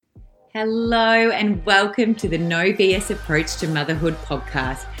Hello and welcome to the No BS Approach to Motherhood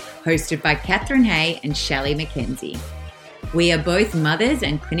podcast, hosted by Catherine Hay and Shelley McKenzie. We are both mothers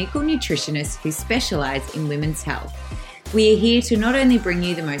and clinical nutritionists who specialise in women's health. We are here to not only bring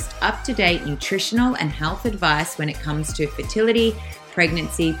you the most up-to-date nutritional and health advice when it comes to fertility,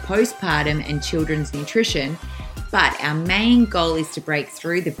 pregnancy, postpartum and children's nutrition, but our main goal is to break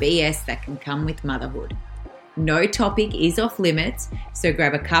through the BS that can come with motherhood. No topic is off limits, so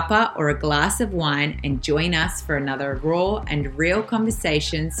grab a cuppa or a glass of wine and join us for another raw and real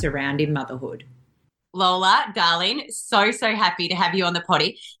conversation surrounding motherhood. Lola, darling, so happy to have you on the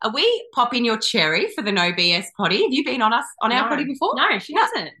potty. Are we popping your cherry for the No BS potty? Have you been on our potty before? No, she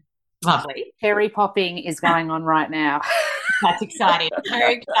hasn't. Lovely. Cherry popping is going on right now. That's exciting.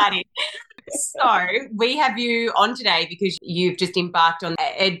 Very exciting. So we have you on today because you've just embarked on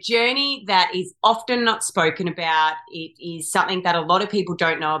a journey that is often not spoken about. It is something that a lot of people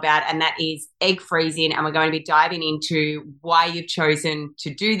don't know about, and that is egg freezing. And we're going to be diving into why you've chosen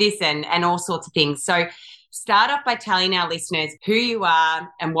to do this and all sorts of things. So start off by telling our listeners who you are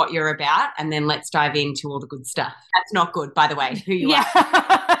and what you're about, and then let's dive into all the good stuff. That's not good, by the way, who you are.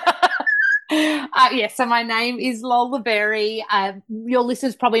 So my name is Lola Berry. Your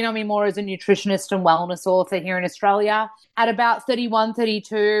listeners probably know me more as a nutritionist and wellness author here in Australia. At about 31,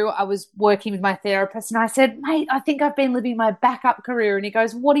 32, I was working with my therapist and I said, mate, I think I've been living my backup career. And he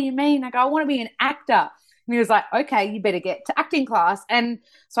goes, what do you mean? I go, I want to be an actor. And he was like, okay, you better get to acting class. And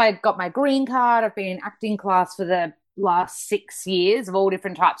so I got my green card. I've been in acting class for the last 6 years of all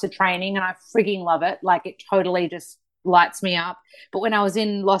different types of training, and I freaking love it. Like, it totally just lights me up. But when I was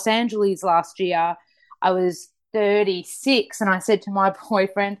in Los Angeles last year, I was 36 and I said to my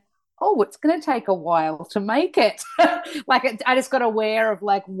boyfriend, oh, it's going to take a while to make it. I just got aware of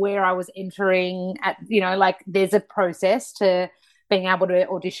like where I was entering at, like there's a process to being able to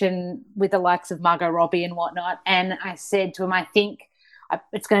audition with the likes of Margot Robbie and whatnot. And I said to him, I think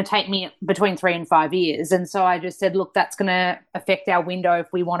it's going to take me between 3 and 5 years. And so I just said, look, that's going to affect our window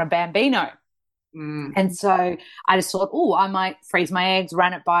if we want a Bambino. And so I just thought, I might freeze my eggs,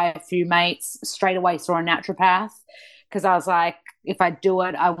 ran it by a few mates, straight away saw a naturopath, because I was like, if I do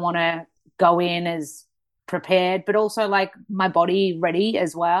it, I want to go in as prepared, but also like my body ready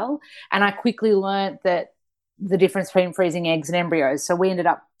as well. And I quickly learned that the difference between freezing eggs and embryos. So we ended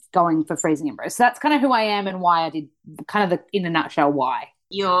up going for freezing embryos. So that's kind of who I am and why I did, kind of in a nutshell, why.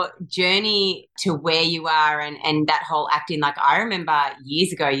 Your journey to where you are and that whole acting, like I remember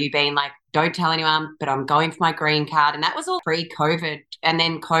years ago you being like, don't tell anyone, but I'm going for my green card. And that was all pre-COVID. And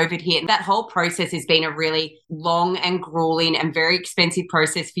then COVID hit. That whole process has been a really long and grueling and very expensive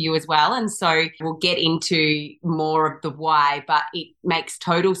process for you as well. And so we'll get into more of the why, but it makes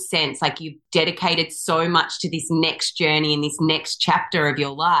total sense. Like, you've dedicated so much to this next journey and this next chapter of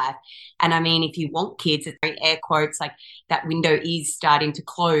your life. And I mean, if you want kids, it's very air quotes, like that window is starting to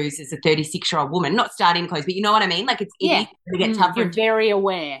close as a 36-year-old woman. Not starting to close, but you know what I mean? Like, it is going to get tougher.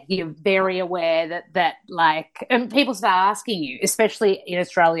 You're very aware that like, and people start asking you, especially in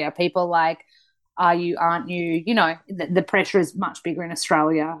Australia, people like, aren't you, the pressure is much bigger in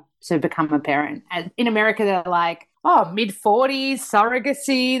Australia to become a parent. And in America, they're like, mid-40s,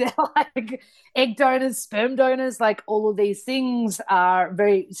 surrogacy, they're like egg donors, sperm donors, like all of these things are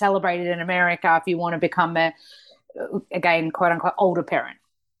very celebrated in America if you want to become again, quote unquote, older parent.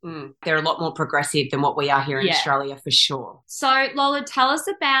 They're a lot more progressive than what we are here in Australia, for sure. So, Lola, tell us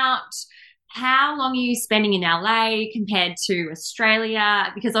about how long are you spending in LA compared to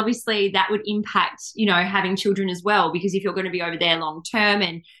Australia? Because obviously that would impact, having children as well, because if you're going to be over there long term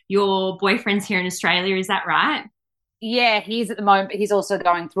and your boyfriend's here in Australia, is that right? Yeah, he's at the moment, but he's also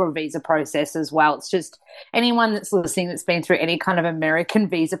going through a visa process as well. It's just anyone that's listening that's been through any kind of American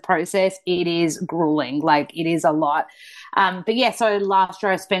visa process, it is grueling. Like, it is a lot. But yeah, so last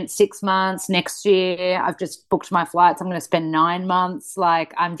year I spent 6 months. Next year I've just booked my flights. I'm going to spend 9 months.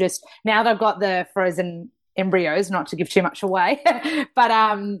 Like, now that I've got the frozen embryos, not to give too much away, but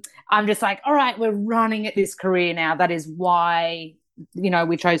I'm just like, all right, we're running at this career now. That is why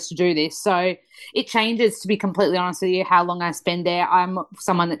we chose to do this. So it changes, to be completely honest with you, how long I spend there. I'm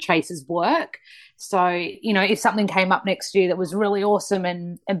someone that chases work. So, if something came up next year that was really awesome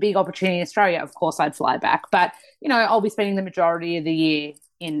and a big opportunity in Australia, of course I'd fly back. But, I'll be spending the majority of the year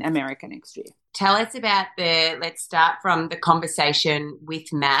in America next year. Tell us about let's start from the conversation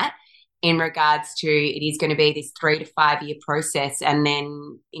with Matt. in regards to it is going to be this 3 to 5 year process. And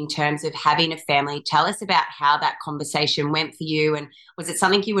then in terms of having a family, tell us about how that conversation went for you. And was it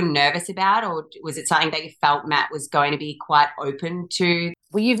something you were nervous about, or was it something that you felt Matt was going to be quite open to?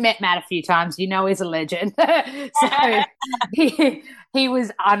 Well, you've met Matt a few times. You know he's a legend. So he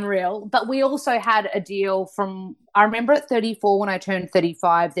was unreal. But we also had a deal from, I remember at 34 when I turned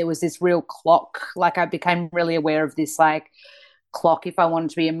 35, there was this real clock. Like I became really aware of this like clock if I wanted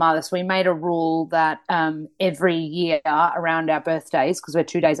to be a mother. So we made a rule that every year around our birthdays, because we're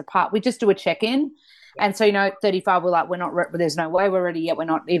 2 days apart, we just do a check-in. And so, at 35, we're like, there's no way we're ready yet. We're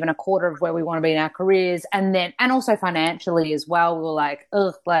not even a quarter of where we want to be in our careers. And also financially as well, we were like,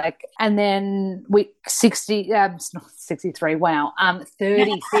 and then 63, wow,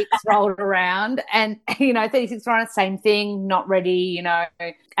 36 rolled around and, 36 around, same thing, not ready,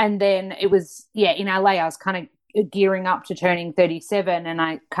 and then it was, in LA, I was kind of gearing up to turning 37. And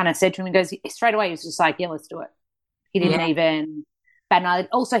I kind of said to him, he goes, straight away, he was just like, yeah, let's do it. He didn't even bat an eyelid.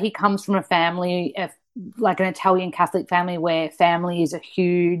 Also, he comes from a family of like an Italian Catholic family where family is a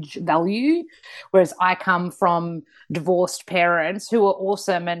huge value, whereas I come from divorced parents who are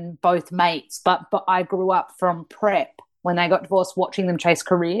awesome and both mates, but I grew up from prep when they got divorced, watching them chase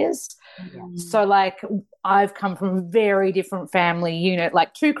careers. So like I've come from a very different family unit,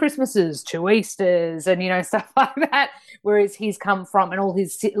 like 2 Christmases, 2 Easters, and stuff like that, whereas he's come from, and a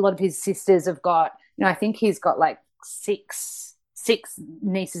lot of his sisters have got, I think he's got like six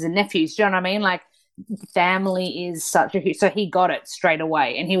nieces and nephews. Do you know what I mean? Like family is such a huge, so he got it straight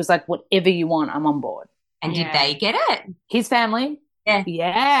away and he was like, whatever you want, I'm on board. And did they get it? His family?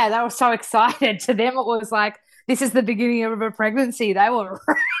 Yeah, they were so excited. To them it was like, this is the beginning of a pregnancy. They were,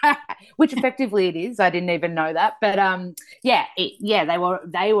 which effectively it is. I didn't even know that. But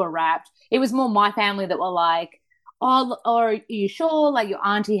they were wrapped. It was more my family that were like, oh, or are you sure? Like your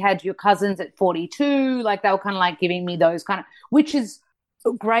auntie had your cousins at 42. Like they were kind of like giving me those kind of, which is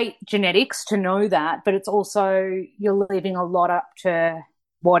great genetics to know that, but it's also you're leaving a lot up to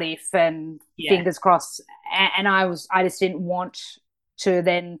what if and fingers crossed. And I just didn't want to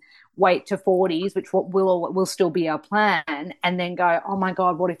then wait to 40s, which will still be our plan, and then go, oh my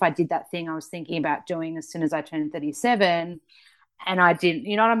God, what if I did that thing I was thinking about doing as soon as I turned 37 and I didn't,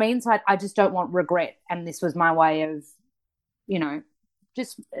 you know what I mean? So I just don't want regret. And this was my way of, and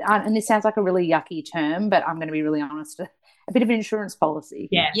this sounds like a really yucky term, but I'm going to be really honest, a bit of an insurance policy.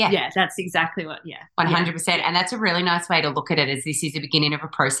 Yeah, that's exactly what, 100%. And that's a really nice way to look at it, as this is the beginning of a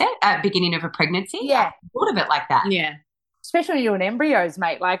process, beginning of a pregnancy. Yeah. I thought of it like that. Yeah. Especially when you're doing embryos,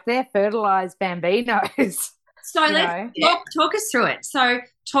 mate, like they're fertilized bambinos. So let's talk us through it. So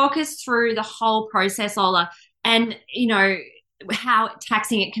talk us through the whole process, Lola, and, how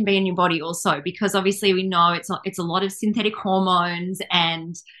taxing it can be in your body also, because obviously we know it's a lot of synthetic hormones,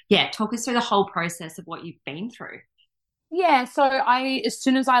 and talk us through the whole process of what you've been through. Yeah, so as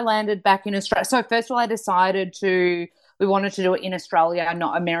soon as I landed back in Australia, so first of all I decided we wanted to do it in Australia,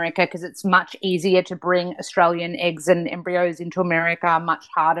 not America, because it's much easier to bring Australian eggs and embryos into America, much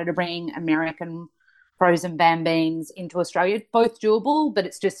harder to bring American frozen bambines into Australia. Both doable, but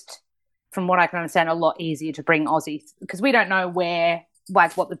it's just, from what I can understand, a lot easier to bring Aussie, because we don't know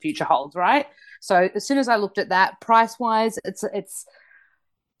what the future holds, right? So as soon as I looked at that, price-wise, it's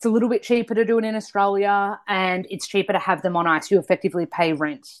a little bit cheaper to do it in Australia, and it's cheaper to have them on ice. You effectively pay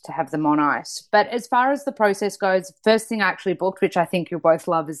rent to have them on ice. But as far as the process goes, first thing I actually booked, which I think you'll both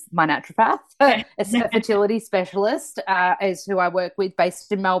love, is my naturopath. A fertility specialist is who I work with,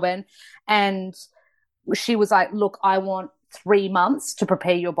 based in Melbourne. And she was like, look, I want 3 months to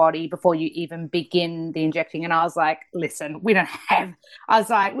prepare your body before you even begin the injecting. And I was like, listen, we don't have, I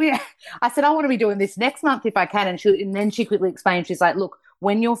said, I want to be doing this next month if I can. And then she quickly explained, she's like, look,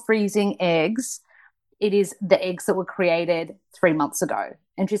 when you're freezing eggs, it is the eggs that were created 3 months ago.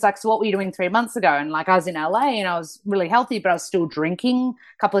 And she's like, so what were you doing 3 months ago? And like, I was in LA and I was really healthy, but I was still drinking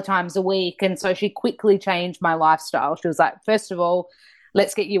a couple of times a week. And so she quickly changed my lifestyle. She was like, first of all,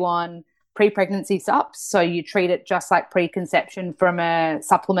 let's get you on pre-pregnancy sups. So you treat it just like preconception from a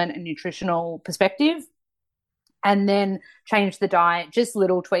supplement and nutritional perspective. And then change the diet, just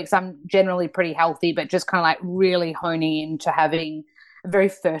little tweaks. I'm generally pretty healthy, but just kind of like really honing into having a very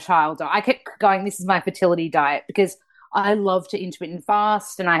fertile diet. I kept going, this is my fertility diet, because I love to intermittent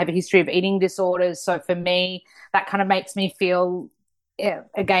fast and I have a history of eating disorders. So for me, that kind of makes me feel,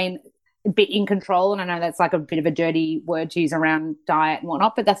 again, a bit in control. And I know that's like a bit of a dirty word to use around diet and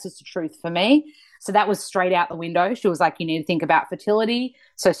whatnot, but that's just the truth for me. So that was straight out the window. She was like, you need to think about fertility.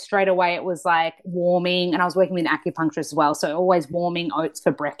 So straight away it was like warming, and I was working with an acupuncturist as well. So always warming oats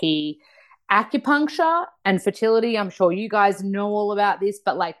for brekkie, acupuncture and fertility, I'm sure you guys know all about this,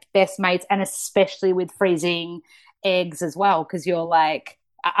 but like best mates, and especially with freezing eggs as well, because you're like,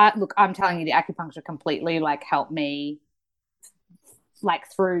 look, I'm telling you, the acupuncture completely like helped me like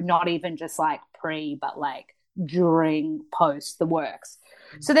through not even just like pre, but like during, post, the works.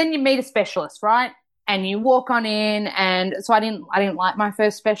 So then you meet a specialist, right? And you walk on in, and so I didn't like my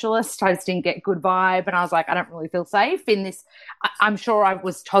first specialist. I just didn't get good vibe, and I was like, I don't really feel safe in this. I'm sure I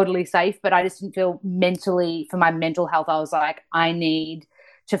was totally safe, but I just didn't feel mentally, for my mental health, I was like, I need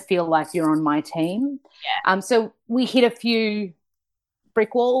to feel like you're on my team. Yeah. So we hit a few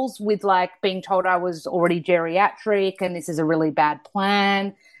brick walls with like being told I was already geriatric and this is a really bad plan.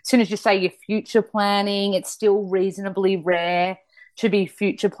 As soon as you say you're future planning, it's still reasonably rare to be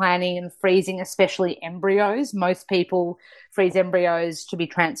future planning and freezing, especially embryos. Most people freeze embryos to be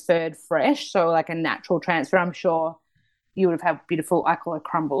transferred fresh, so like a natural transfer. I'm sure you would have had beautiful, I call it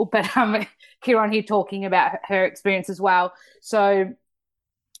crumble, but Kieran here talking about her experience as well. So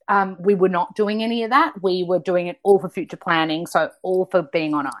we were not doing any of that. We were doing it all for future planning, so all for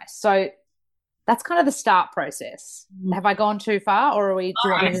being on ice. So that's kind of the start process. Have I gone too far, or are we? Oh,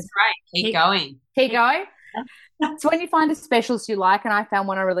 that's great. Keep going. Keep going. So when you find a specialist you like, and I found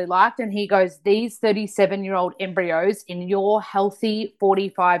one I really liked, and he goes, these 37-year-old embryos in your healthy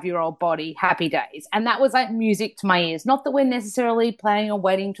 45-year-old body, happy days. And that was like music to my ears. Not that we're necessarily planning on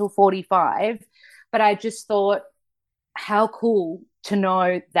waiting till 45, but I just thought, how cool to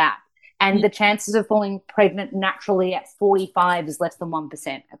know that. And the chances of falling pregnant naturally at 45 is less than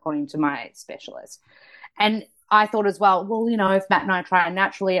 1%, according to my specialist. And I thought as well, you know, if Matt and I try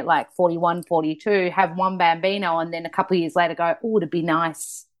naturally at like 41, 42, have one bambino, and then a couple of years later go, oh, it'd be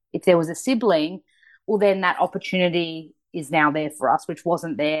nice if there was a sibling, well, then that opportunity is now there for us, which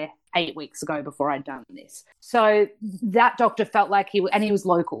wasn't there 8 weeks ago before I'd done this. So that doctor felt like he was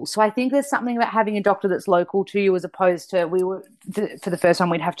local. So I think there's something about having a doctor that's local to you, as opposed to for the first time,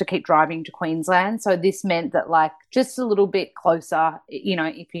 we'd have to keep driving to Queensland. So this meant that like just a little bit closer, you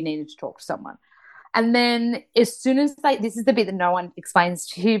know, if you needed to talk to someone. And then as soon as this is the bit that no one explains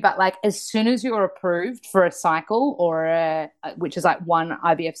to you, but like as soon as you're approved for a cycle or which is like one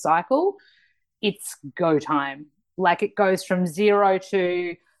IVF cycle, it's go time. Like it goes from 0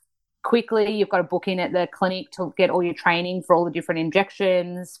 to quickly. You've got to book in at the clinic to get all your training for all the different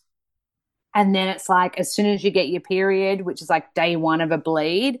injections. And then it's like as soon as you get your period, which is like day 1 of a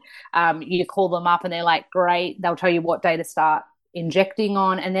bleed, you call them up and they're like, great. They'll tell you what day to start injecting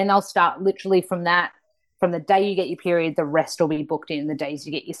on, and then they'll start literally from the day you get your period, the rest will be booked in. The days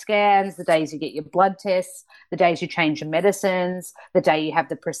you get your scans, the days you get your blood tests, the days you change your medicines, the day you have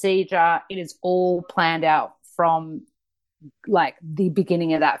the procedure. It is all planned out from like the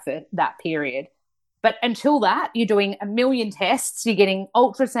beginning of that period. But until that, you're doing a million tests. You're getting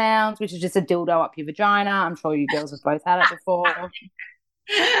ultrasounds, which is just a dildo up your vagina. I'm sure you girls have both had it before.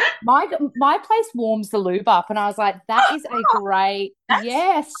 My place warms the lube up, and I was like, that is a great,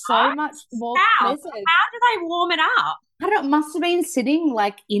 so much more pleasant. How do they warm it up? I don't know, it must have been sitting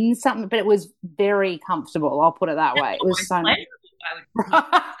like in something, but it was very comfortable. I'll put it that way. It was so nice.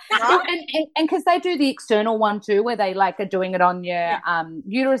 And because they do the external one too, where they like are doing it on your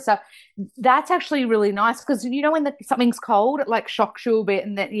uterus stuff. That's actually really nice, because you know when something's cold, it like shocks you a bit,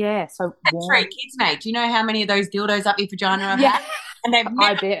 and that so that's right, kids, mate. Do you know how many of those dildos up your vagina I've had? And they've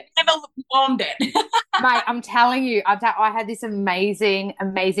never warmed it. Mate, I'm telling you, I had this amazing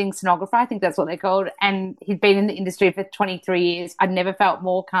sonographer, I think that's what they're called, and he'd been in the industry for 23 years. I'd never felt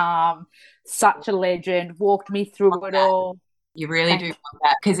more calm. Such a legend. Walked me through it all. You really do want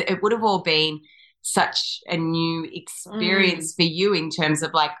that, because it would have all been such a new experience for you in terms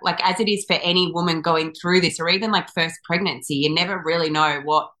of like as it is for any woman going through this, or even like first pregnancy. You never really know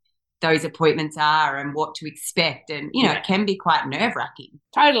what those appointments are and what to expect, and you know it can be quite nerve-wracking.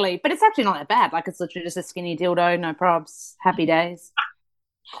 Totally, but it's actually not that bad. Like it's literally just a skinny dildo, no probs, happy days.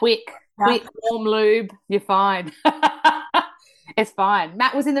 Quick warm lube, you're fine. It's fine.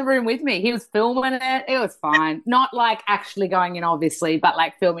 Matt was in the room with me. He was filming it. It was fine. Not like actually going in, obviously, but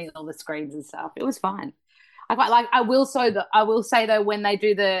like filming all the screens and stuff. It was fine. I will say though, when they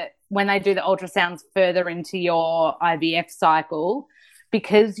do the ultrasounds further into your IVF cycle,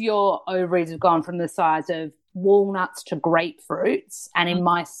 because your ovaries have gone from the size of walnuts to grapefruits, and in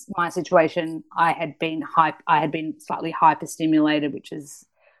my situation, I had been slightly hyperstimulated, which is,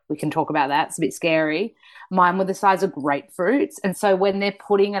 we can talk about that. It's a bit scary. Mine were the size of grapefruits, and so when they're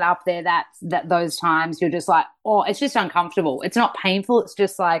putting it up there, that those times you're just like, oh, it's just uncomfortable. It's not painful. It's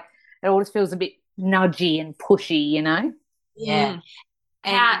just like it all just feels a bit nudgy and pushy, you know? Yeah.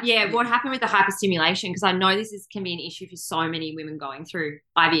 What happened with the hyperstimulation? Because I know can be an issue for so many women going through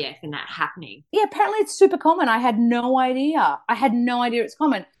IVF and that happening. Yeah, apparently it's super common. I had no idea. It's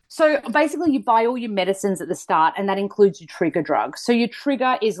common. So basically, you buy all your medicines at the start, and that includes your trigger drug. So your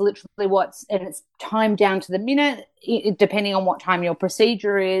trigger is literally and it's timed down to the minute, depending on what time your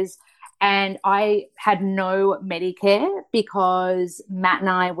procedure is. And I had no Medicare because Matt and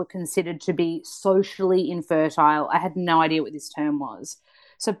I were considered to be socially infertile. I had no idea what this term was.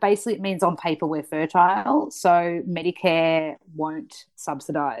 So basically, it means on paper we're fertile. So Medicare won't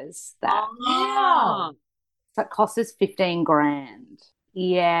subsidize that. Oh. So it cost us 15 grand.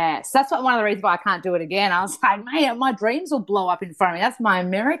 Yes, that's one of the reasons why I can't do it again. I was like, mate, my dreams will blow up in front of me. That's my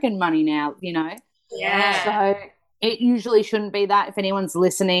American money now, Yeah. So it usually shouldn't be that. If anyone's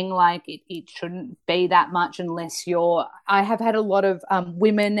listening, like it shouldn't be that much unless I have had a lot of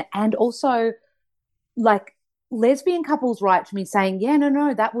women and also like lesbian couples write to me saying, yeah,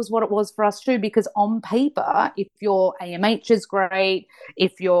 no, that was what it was for us too, because on paper, if your AMH is great,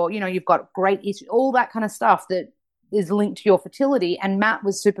 if you've got great issues, all that kind of stuff that is linked to your fertility, and Matt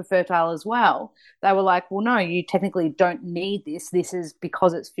was super fertile as well, they were like, well, no, you technically don't need this. This is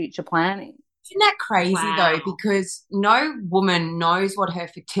because it's future planning. Isn't that crazy though? Because no woman knows what her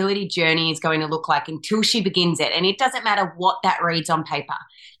fertility journey is going to look like until she begins it. And it doesn't matter what that reads on paper.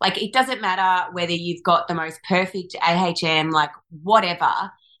 Like, it doesn't matter whether you've got the most perfect AHM, like whatever.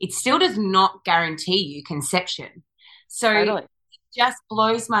 It still does not guarantee you conception. So It just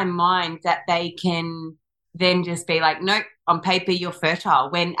blows my mind that they can then just be like, nope, on paper you're fertile,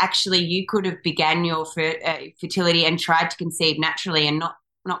 when actually you could have began your fertility and tried to conceive naturally and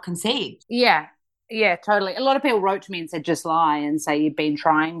not conceived. Yeah, totally. A lot of people wrote to me and said, just lie and say you've been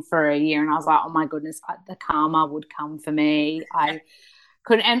trying for a year. And I was like, oh my goodness, the karma would come for me. I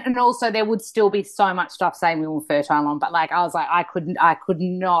couldn't, and also there would still be so much stuff saying we were fertile on, but like, I was like, I could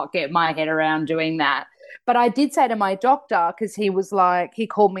not get my head around doing that. But I did say to my doctor, because he was like, he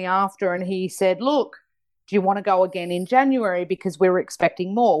called me after and he said, look, do you want to go again in January? Because we were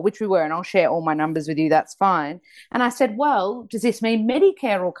expecting more, which we were, and I'll share all my numbers with you. That's fine. And I said, well, does this mean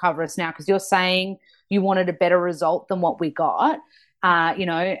Medicare will cover us now? Because you're saying you wanted a better result than what we got,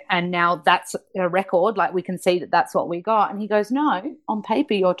 and now that's a record. Like, we can see that that's what we got. And he goes, no, on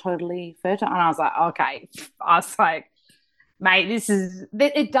paper, you're totally fertile. And I was like, okay. I was like, mate,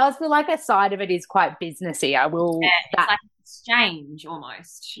 it does feel like a side of it is quite businessy. It's like an exchange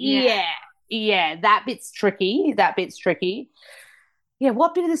almost. Yeah, that bit's tricky. Yeah,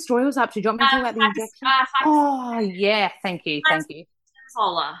 what bit of the story was up to? Do you want me to talk about the injection? Yeah, thank you.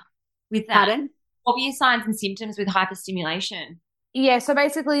 Lola, with that. Pardon? What were your signs and symptoms with hyperstimulation? Yeah, so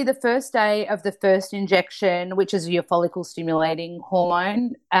basically the first day of the first injection, which is your follicle stimulating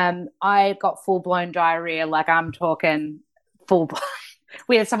hormone, I got full-blown diarrhea. Like, I'm talking full-blown.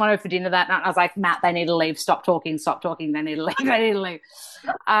 We had someone over for dinner that night. I was like, Matt, they need to leave. Stop talking. They need to leave.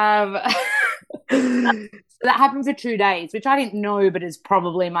 That happened for 2 days, which I didn't know, but is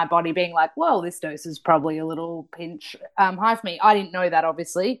probably my body being like, well, this dose is probably a little pinch high for me. I didn't know that,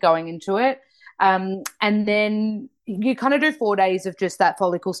 obviously, going into it. And then you kind of do 4 days of just that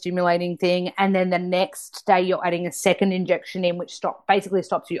follicle stimulating thing. And then the next day you're adding a second injection in, which basically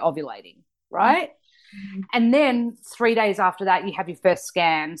stops you ovulating, right? Mm-hmm. And then 3 days after that, you have your first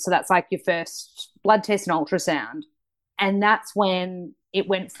scan. So that's like your first blood test and ultrasound. And that's when it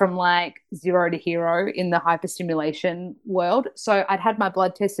went from like 0 to hero in the hyperstimulation world. So I'd had my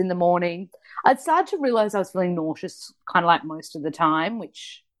blood test in the morning. I'd started to realize I was feeling nauseous kind of like most of the time,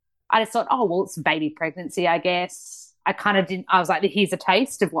 which I just thought, oh, well, it's baby pregnancy, I guess. I kind of didn't, I was like, here's a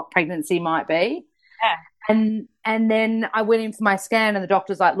taste of what pregnancy might be. Yeah. And then I went in for my scan and the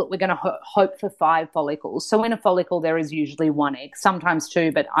doctor's like, look, we're going to hope for 5 follicles. So in a follicle, there is usually 1 egg, sometimes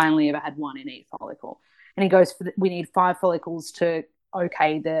 2, but I only ever had 1 in each follicle. And he goes, we need 5 follicles to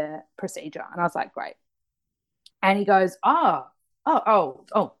okay the procedure. And I was like, great. And he goes, oh,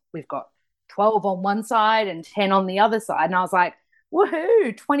 we've got 12 on one side and 10 on the other side. And I was like,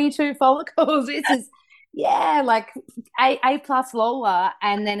 woohoo, 22 follicles. This is, yeah, like A plus Lola.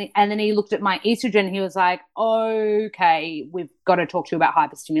 And then he looked at my estrogen. He was like, okay, we've got to talk to you about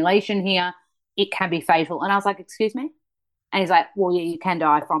hyperstimulation here. It can be fatal. And I was like, excuse me? And he's like, well, yeah, you can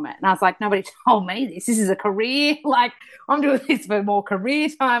die from it. And I was like, nobody told me this. This is a career. Like, I'm doing this for more career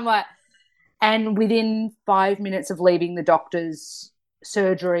time. Like, and within 5 minutes of leaving the doctor's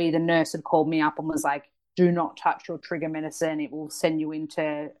surgery, the nurse had called me up and was like, do not touch your trigger medicine. It will send you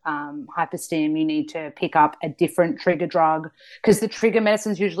into hyperstim. You need to pick up a different trigger drug because the trigger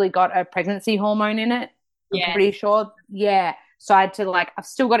medicine's usually got a pregnancy hormone in it. I'm pretty sure. Yeah. So I had to I've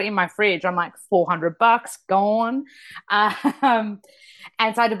still got it in my fridge. I'm like $400 gone. And so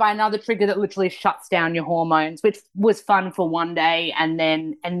I had to buy another trigger that literally shuts down your hormones, which was fun for one day. And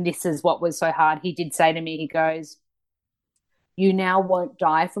this is what was so hard. He did say to me, he goes, you now won't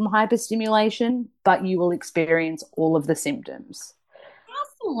die from hyperstimulation, but you will experience all of the symptoms.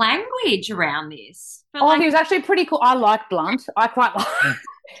 How's the language around this? He was actually pretty cool. I like blunt. I quite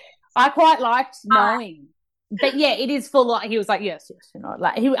liked knowing. But yeah, it is full. He was like, yes,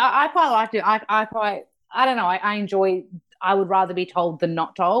 I quite liked it. I don't know. I enjoy. I would rather be told than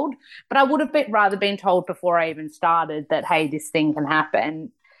not told. But I would have rather been told before I even started that, hey, this thing can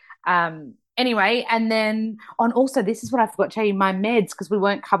happen. Anyway, and then also this is what I forgot to tell you, my meds, because we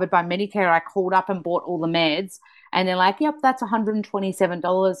weren't covered by Medicare. I called up and bought all the meds, and they're like, yep, that's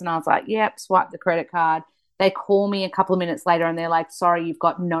 $127. And I was like, yep, swipe the credit card. They call me a couple of minutes later and they're like, sorry, you've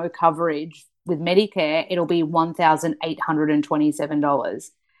got no coverage with Medicare. It'll be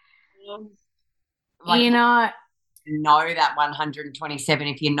 $1,827. Know that 127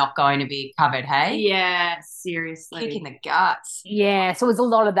 if you're not going to be covered, hey? Yeah, seriously. Kick in the guts. Yeah, so it was a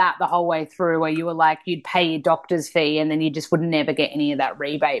lot of that the whole way through, where you were like, you'd pay your doctor's fee and then you just would never get any of that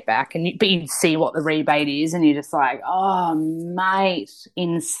rebate back. But you'd see what the rebate is and you're just like, oh, mate,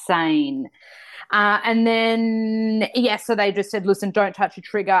 insane. And then, so they just said, listen, don't touch your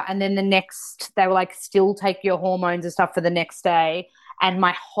trigger. And then they were like, still take your hormones and stuff for the next day. And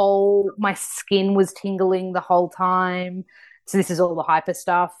my skin was tingling the whole time. So this is all the hyper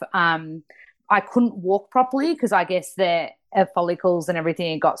stuff. I couldn't walk properly because I guess the follicles and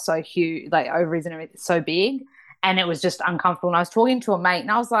everything got so huge, like ovaries and everything, so big. And it was just uncomfortable. And I was talking to a mate and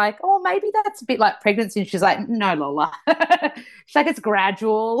I was like, oh, maybe that's a bit like pregnancy. And she's like, no, Lola. She's like, it's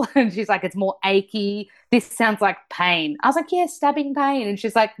gradual. And she's like, it's more achy. This sounds like pain. I was like, yeah, stabbing pain. And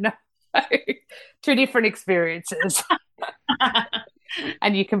she's like, no, two different experiences.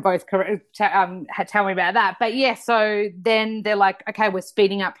 And you can both tell me about that. But yeah, so then they're like, okay, we're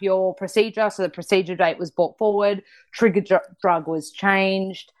speeding up your procedure. So the procedure date was brought forward. Trigger drug was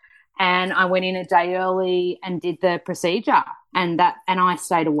changed. And I went in a day early and did the procedure, and I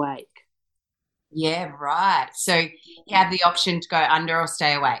stayed awake. Yeah, right. So you have the option to go under or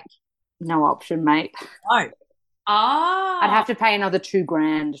stay awake. No option, mate. Oh. I'd have to pay another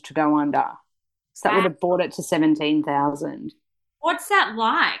 $2,000 to go under. So that would have brought it to 17,000. What's that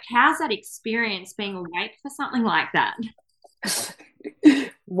like? How's that experience being awake for something like that?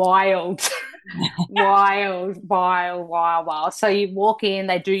 Wild. So you walk in,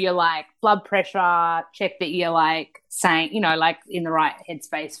 they do your blood pressure, check that you're sane, in the right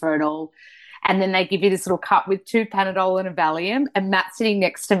headspace for it all. And then they give you this little cup with 2 Panadol and a Valium, and Matt's sitting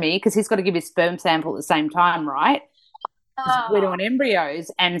next to me because he's got to give his sperm sample at the same time, right? Oh. We're doing embryos,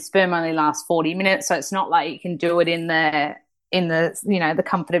 and sperm only lasts 40 minutes, so it's not like you can do it in the the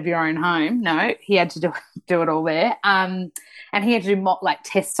comfort of your own home. No, he had to do it all there. And he had to do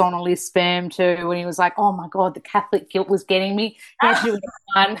tests on all his sperm too. And he was like, oh my God, the Catholic guilt was getting me. He had to do it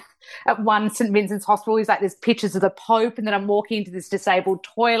at one St. Vincent's Hospital. He's like, there's pictures of the Pope. And then I'm walking into this disabled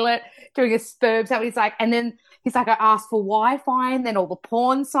toilet doing a sperm sample. He's like, I asked for Wi-Fi and then all the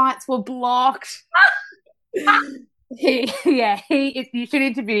porn sites were blocked. You should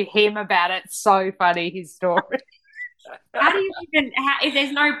interview him about it. It's so funny, his story. How do you if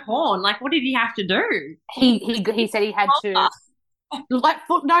there's no porn, what did he have to do? He said he had to,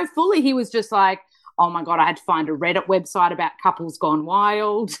 fully. He was just like, oh my God, I had to find a Reddit website about couples gone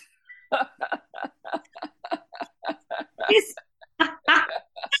wild.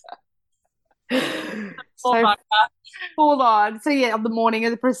 So full on. So yeah, on the morning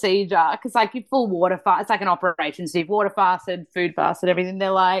of the procedure, because you full water fast, it's like an operation. So you've water fasted, food fasted, everything.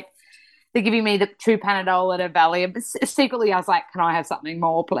 They're giving me the 2 Panadol and a Valium. But secretly, I was like, can I have something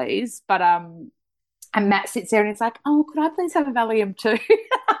more, please? But and Matt sits there and he's like, oh, could I please have a Valium too?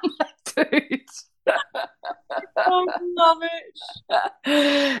 I'm like, dude. I love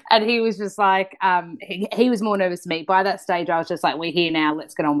it. And he was just like, he was more nervous than me. By that stage, I was just like, we're here now.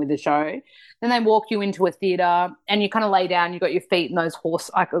 Let's get on with the show. Then they walk you into a theatre and you kind of lay down. You got your feet in those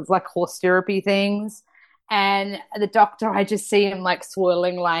horse stirrupy things. And the doctor, I just see him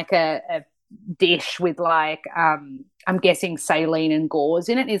swirling a dish with I'm guessing saline and gauze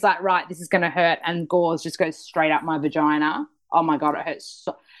in it. And he's like, right, this is going to hurt. And gauze just goes straight up my vagina. Oh my God, it hurts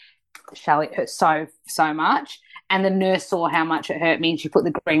it hurts so much. And the nurse saw how much it hurt me and she put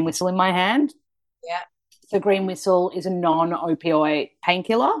the green whistle in my hand. Yeah. So green whistle is a non-opioid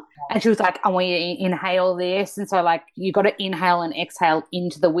painkiller. And she was like, I want you to inhale this. And so you got to inhale and exhale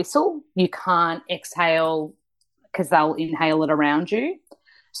into the whistle. You can't exhale because they'll inhale it around you.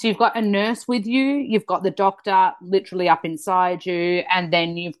 So you've got a nurse with you, you've got the doctor literally up inside you, and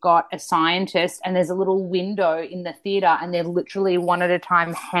then you've got a scientist, and there's a little window in the theatre, and they're literally one at a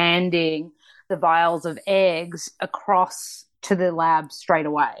time handing the vials of eggs across to the lab straight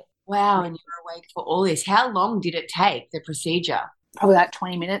away. Wow, and you're awake for all this. How long did it take, the procedure? Probably like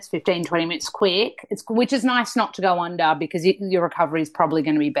 20 minutes, 15, 20 minutes quick, which is nice not to go under because your recovery is probably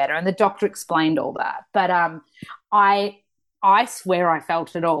going to be better. And the doctor explained all that. But I swear I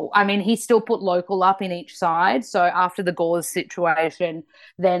felt it all. I mean, he still put local up in each side. So after the gauze situation,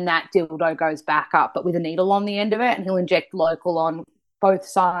 then that dildo goes back up, but with a needle on the end of it, and he'll inject local on both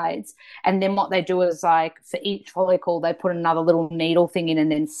sides. And then what they do is, like, for each follicle, they put another little needle thing in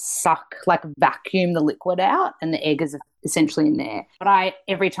and then suck, like vacuum the liquid out, and the egg is essentially in there. But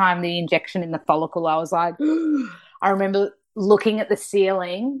every time the injection in the follicle, I was like, I remember looking at the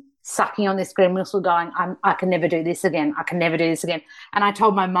ceiling, sucking on this green whistle going, I can never do this again. I can never do this again. And I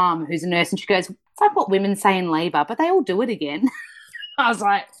told my mum, who's a nurse, and she goes, it's like what women say in labour, but they all do it again. I was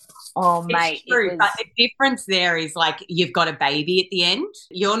like, oh, mate. It's true, but the difference there is, like, you've got a baby at the end.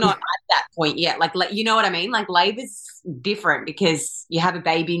 You're not at that point yet. Like, you know what I mean? Like, labour's different because you have a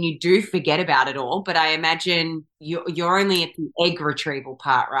baby and you do forget about it all. But I imagine you're only at the egg retrieval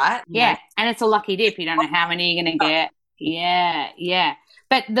part, right? Yeah, and it's a lucky dip. You don't know how many you're going to get. Yeah.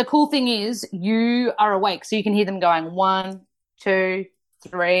 But the cool thing is you are awake, so you can hear them going 1, 2,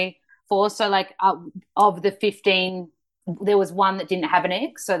 3, 4. So, like, of the 15, there was one that didn't have an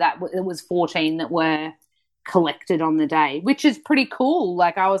egg, so that it was 14 that were collected on the day, which is pretty cool.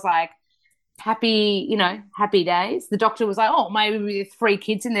 Like, I was like, happy days. The doctor was like, oh, maybe with 3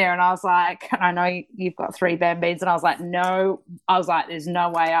 kids in there, and I was like, I know you've got 3 bambines, and I was like, no. I was like, there's no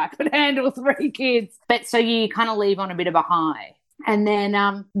way I could handle 3 kids. But so you kind of leave on a bit of a high. And then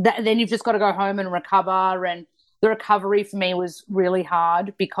then you've just got to go home and recover. And the recovery for me was really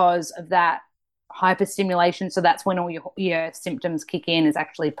hard because of that hyperstimulation. So that's when all your symptoms kick in, is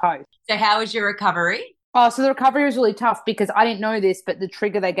actually post. So how was your recovery? Oh, so the recovery was really tough because I didn't know this, but the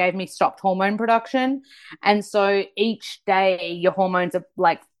trigger they gave me stopped hormone production. And so each day your hormones are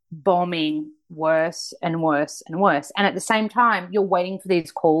like bombing worse and worse and worse. And at the same time, you're waiting for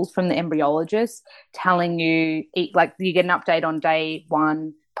these calls from the embryologist telling you, like, you get an update on day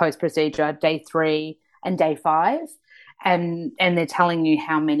 1 post-procedure, day 3 and day 5. And they're telling you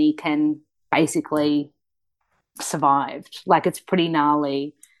how many can basically survived. Like, it's pretty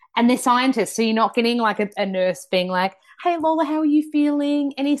gnarly. And they're scientists, so you're not getting like a nurse being like, hey, Lola, how are you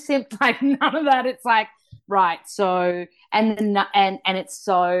feeling? Any symptoms? Like, none of that. It's like, right, so, and it's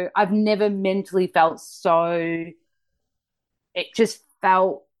so, I've never mentally felt so, it just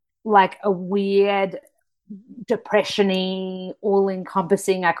felt like a weird depression-y,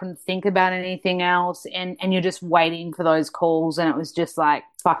 all-encompassing. I couldn't think about anything else, and you're just waiting for those calls, and it was just like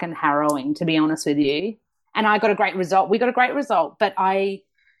fucking harrowing, to be honest with you. And I got a great result. We got a great result, but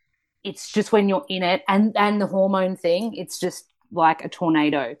it's just when you're in it, and the hormone thing, it's just like a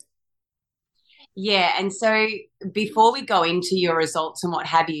tornado. Yeah, and so before we go into your results and what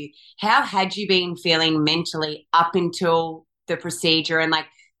have you, how had you been feeling mentally up until the procedure? And, like,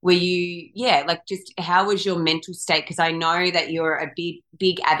 were you, like, just how was your mental state? Because I know that you're a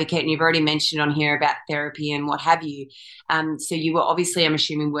big advocate, and you've already mentioned on here about therapy and what have you. So you were obviously, I'm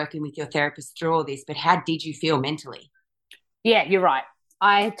assuming, working with your therapist through all this, but how did you feel mentally? Yeah, you're right.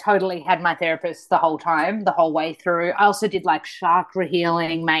 I totally had my therapist the whole time, the whole way through. I also did like chakra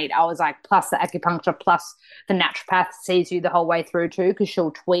healing, mate. I was like, plus the acupuncture, plus the naturopath sees you the whole way through too, because she'll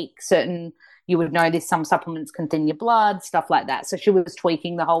tweak certain, you would know this, some supplements can thin your blood, stuff like that. So she was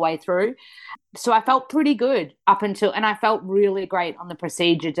tweaking the whole way through. So I felt pretty good up until, and I felt really great on the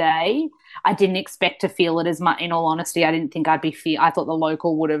procedure day. I didn't expect to feel it as much. In all honesty, I didn't think I thought the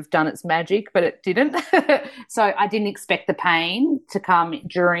local would have done its magic, but it didn't. So I didn't expect the pain to come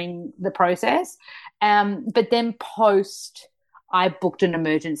during the process. But then post, I booked an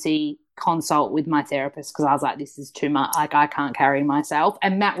emergency consult with my therapist because I was like, this is too much. Like, I can't carry myself.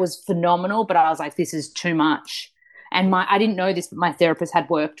 And Matt was phenomenal, but I was like, this is too much. And I didn't know this, but my therapist had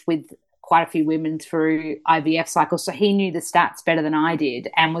worked with quite a few women through IVF cycles, so he knew the stats better than I did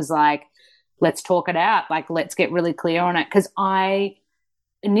and was like, let's talk it out. Like, let's get really clear on it. Because I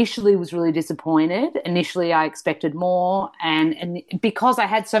initially was really disappointed. Initially, I expected more. And because I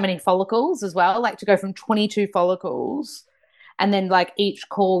had so many follicles as well, like to go from 22 follicles and then like each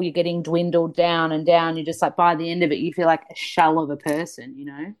call you're getting dwindled down and down. You're just like, by the end of it, you feel like a shell of a person, you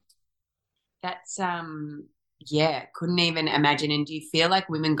know? That's, couldn't even imagine. And do you feel like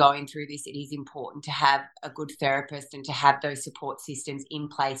women going through this, it is important to have a good therapist and to have those support systems in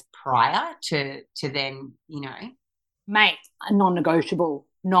place prior to then, you know? Mate, non-negotiable.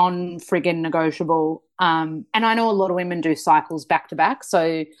 non-friggin' negotiable. And I know a lot of women do cycles back to back,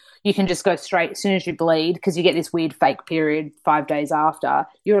 so you can just go straight as soon as you bleed, because you get this weird fake period 5 days after.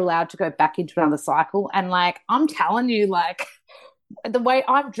 You're allowed to go back into another cycle, and like I'm telling you, like the way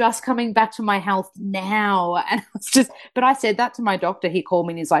I'm just coming back to my health now, and it's just. But I said that to my doctor. He called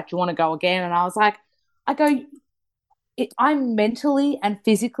me and he's like, "Do you want to go again?" And I was like, "I go." I mentally and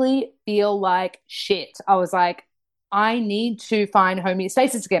physically feel like shit. I was like, I need to find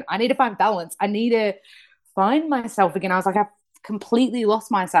homeostasis again. I need to find balance. I need to find myself again. I was like, I've completely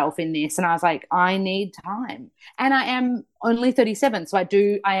lost myself in this. And I was like, I need time. And I am only 37. So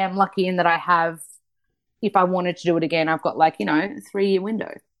I am lucky in that I have, if I wanted to do it again, I've got like, a 3-year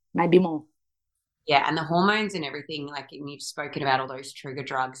window, maybe more. Yeah, and the hormones and everything, like, and you've spoken about all those trigger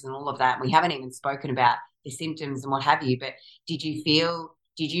drugs and all of that. We haven't even spoken about the symptoms and what have you, but did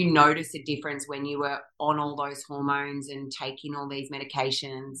you notice a difference when you were on all those hormones and taking all these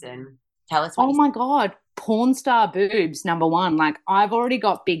medications? And tell us what Oh my God, porn star boobs, number one. Like, I've already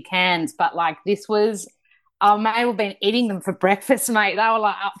got big cans, but like this was, I may have been eating them for breakfast, mate. They were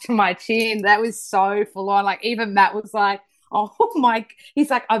like up to my chin. That was so full on. Like, even Matt was like, oh my,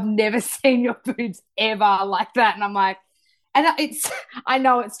 he's like, I've never seen your boobs ever like that. And I'm like, and I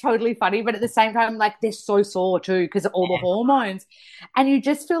know it's totally funny, but at the same time, like, they're so sore too because of all the hormones. And you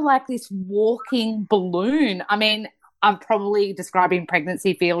just feel like this walking balloon. I mean, I'm probably describing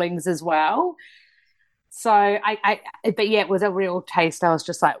pregnancy feelings as well. So but yeah, it was a real taste. I was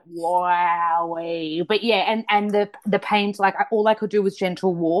just like, wowie. But yeah, and the pains, like all I could do was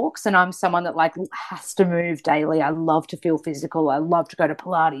gentle walks, and I'm someone that like has to move daily. I love to feel physical. I love to go to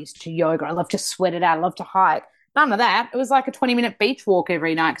Pilates, to yoga. I love to sweat it out. I love to hike. None of that. It was like a 20-minute beach walk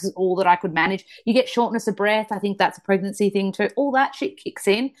every night because it's all that I could manage. You get shortness of breath. I think that's a pregnancy thing too. All that shit kicks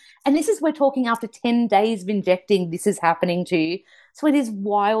in. And this is, we're talking after 10 days of injecting, this is happening to you. So it is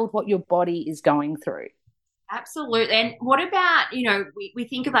wild what your body is going through. Absolutely. And what about, we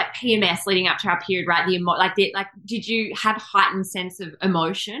think of like PMS leading up to our period, right? Did you have heightened sense of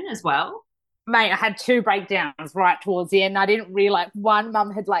emotion as well? Mate, I had 2 breakdowns right towards the end. I didn't realize one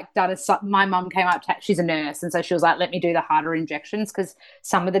mum had like done my mum came up to, she's a nurse, and so she was like, let me do the harder injections because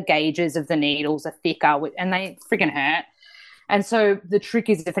some of the gauges of the needles are thicker and they freaking hurt. And so the trick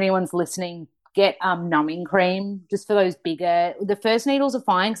is, if anyone's listening, get numbing cream just for those bigger. The first needles are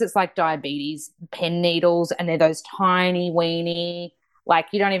fine because it's like diabetes pen needles, and they're those tiny weeny, like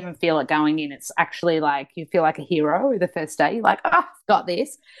you don't even feel it going in. It's actually like you feel like a hero the first day. You're like, I've got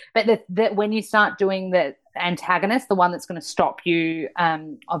this. But when you start doing the antagonist, the one that's going to stop you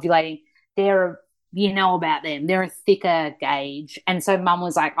ovulating, you know about them. They're a thicker gauge. And so mum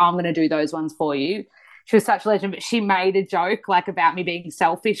was like, I'm going to do those ones for you. She was such a legend, but she made a joke like about me being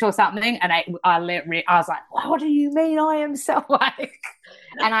selfish or something, and I was like, what do you mean I am selfish?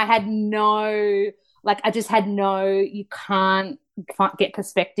 And I had you can't get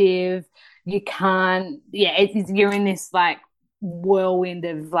perspective. You can't, you're in this like whirlwind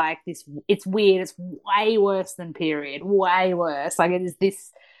of like this. It's weird. It's way worse than period. Way worse. Like it is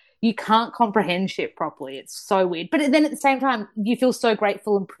this. You can't comprehend shit properly. It's so weird. But then at the same time, you feel so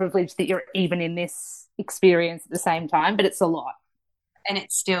grateful and privileged that you're even in this experience at the same time, but it's a lot. And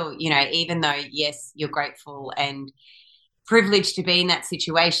it's still, even though, yes, you're grateful and privileged to be in that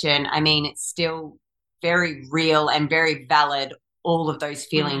situation, I mean, it's still very real and very valid, all of those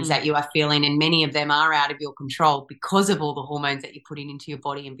feelings that you are feeling, and many of them are out of your control because of all the hormones that you're putting into your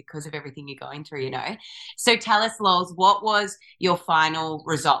body and because of everything you're going through, So tell us, Lols, what was your final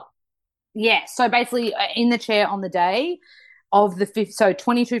result? Yeah, so basically in the chair on the day of the 5th, so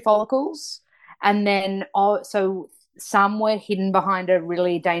 22 follicles, and then so some were hidden behind a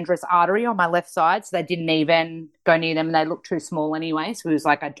really dangerous artery on my left side, so they didn't even go near them, and they looked too small anyway, so it was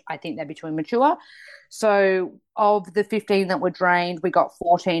like I think they'd be too immature. So of the 15 that were drained, we got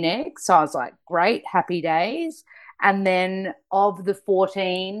 14 eggs, so I was like, great, happy days. And then of the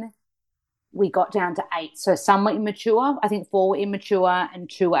 14, we got down to 8. So some were immature. I think 4 were immature and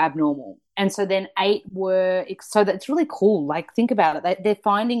 2 were abnormal. And so then 8 were, so that's really cool. Like, think about it. They're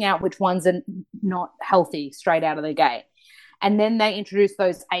finding out which ones are not healthy straight out of the gate. And then they introduced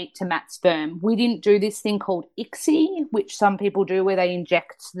those 8 to Matt's sperm. We didn't do this thing called ICSI, which some people do, where they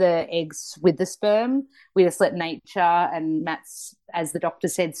inject the eggs with the sperm. We just let nature and Matt's, as the doctor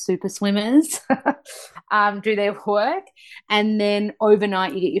said, super swimmers do their work. And then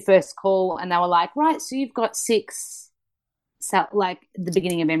overnight you get your first call, and they were like, right, so you've got 6, like the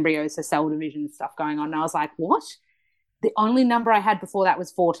beginning of embryos, so cell division stuff going on. And I was like, what? The only number I had before that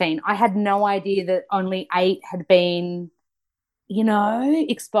was 14. I had no idea that only 8 had been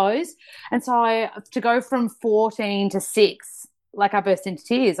exposed. And so to go from 14 to 6, like, I burst into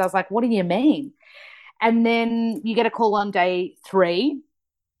tears. I was like, what do you mean? And then you get a call on day 3,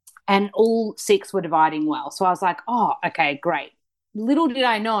 and all 6 were dividing well. So I was like, oh, okay, great. Little did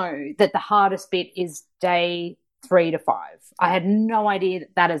I know that the hardest bit is day 3 to 5. I had no idea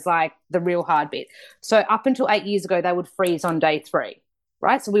that is like the real hard bit. So up until 8 years ago, they would freeze on day 3,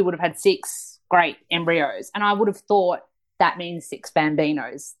 right? So we would have had 6 great embryos. And I would have thought that means 6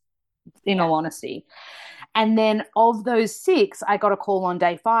 bambinos, in all honesty. And then of those 6, I got a call on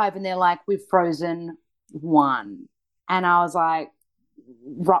day 5, and they're like, we've frozen 1. And I was like,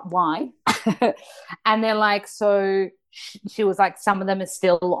 why? And they're like, so she was like, some of them are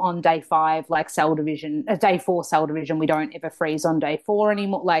still on day 5, like cell division, day 4 cell division. We don't ever freeze on day 4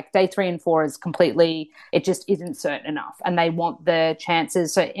 anymore. Like day 3 and 4 is completely, it just isn't certain enough. And they want the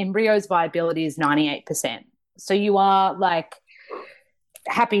chances. So embryos viability is 98%. So you are like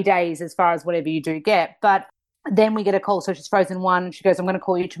happy days as far as whatever you do get. But then we get a call. So she's frozen 1. She goes, I'm going to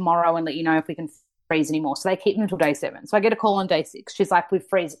call you tomorrow and let you know if we can freeze anymore. So they keep them until day 7. So I get a call on day 6. She's like, we've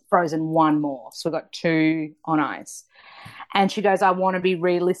frozen 1 more. So we've got 2 on ice. And she goes, I want to be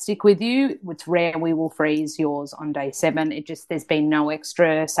realistic with you. It's rare we will freeze yours on day 7. There's been no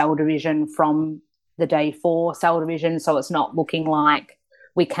extra cell division from the day 4 cell division. So it's not looking like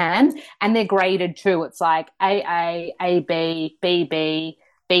we can. And they're graded too. It's like AA, AB, BB,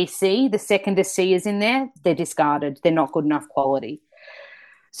 BC. The second a C is in there, they're discarded. They're not good enough quality.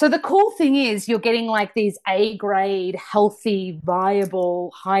 So the cool thing is you're getting like these A grade, healthy,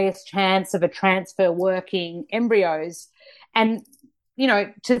 viable, highest chance of a transfer working embryos. And, you know,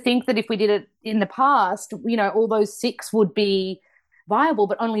 to think that if we did it in the past, you know, all those 6 would be viable,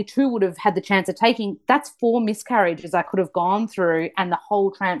 but only 2 would have had the chance of taking, that's 4 miscarriages I could have gone through and the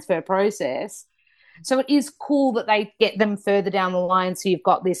whole transfer process. So it is cool that they get them further down the line. So you've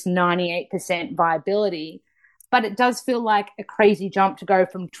got this 98% viability. But it does feel like a crazy jump to go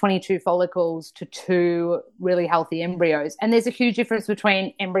from 22 follicles to 2 really healthy embryos. And there's a huge difference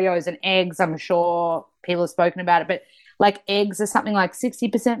between embryos and eggs. I'm sure people have spoken about it, but like eggs are something like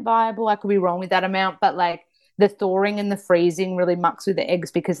 60% viable. I could be wrong with that amount, but like the thawing and the freezing really mucks with the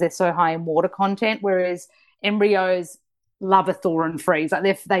eggs because they're so high in water content, whereas embryos love a thaw and freeze.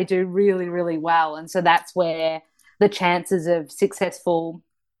 Like they do really, really well. And so that's where the chances of successful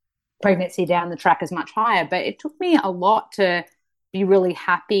pregnancy down the track is much higher. But it took me a lot to be really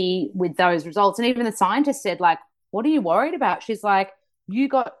happy with those results. And even the scientist said, like, what are you worried about? She's like, you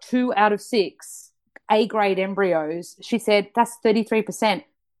got 2 out of 6 A-grade embryos. She said, that's 33%.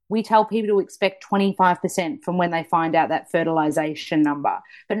 We tell people to expect 25% from when they find out that fertilization number.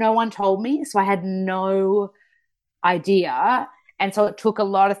 But no one told me, so I had no idea. And so it took a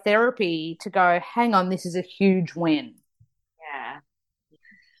lot of therapy to go, hang on, this is a huge win. Yeah.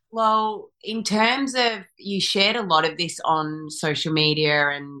 Well, in terms of, you shared a lot of this on social media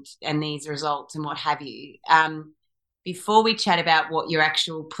and these results and what have you. Before we chat about what your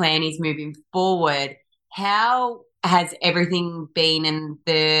actual plan is moving forward, how has everything been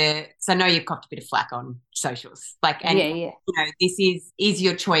so I know you've copped a bit of flack on socials, and yeah. You know, this is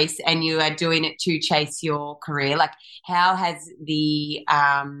your choice and you are doing it to chase your career. Like, how has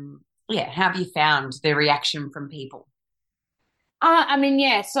how have you found the reaction from people? I mean,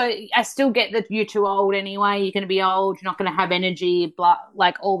 yeah, so I still get that you're too old anyway. You're going to be old. You're not going to have energy, blah,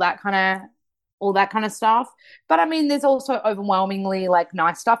 like all that kind of stuff. But I mean, there's also overwhelmingly like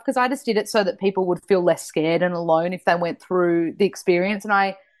nice stuff because I just did it so that people would feel less scared and alone if they went through the experience. And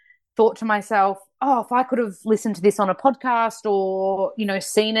I thought to myself, oh, if I could have listened to this on a podcast or, you know,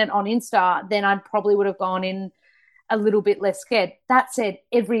 seen it on Insta, then I probably would have gone in a little bit less scared. That said,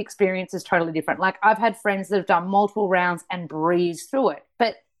 every experience is totally different. Like I've had friends that have done multiple rounds and breezed through it,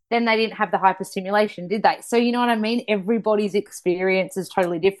 but then they didn't have the hyperstimulation, did they? So you know what I mean? Everybody's experience is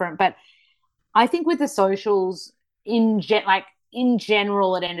totally different. But I think with the socials in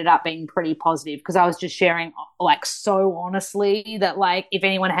general, it ended up being pretty positive because I was just sharing like so honestly that like if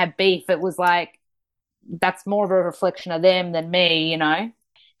anyone had beef, it was like that's more of a reflection of them than me, you know.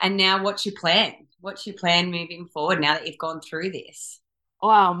 And now what's your plan? What's your plan moving forward now that you've gone through this?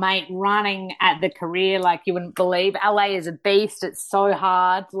 Oh, mate, running at the career like you wouldn't believe. LA is a beast. It's so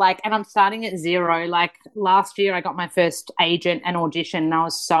hard. Like, and I'm starting at 0. Like last year I got my first agent and audition and I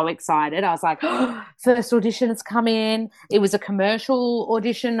was so excited. I was like, oh, first audition has come in. It was a commercial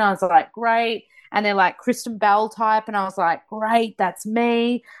audition. I was like, great. And they're like Kristen Bell type. And I was like, great, that's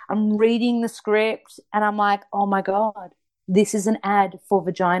me. I'm reading the script and I'm like, oh my God, this is an ad for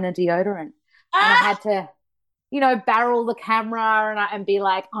vagina deodorant. And I had to, you know, barrel the camera and be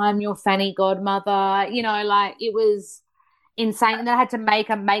like, I'm your Fanny godmother. You know, like it was insane. And then I had to make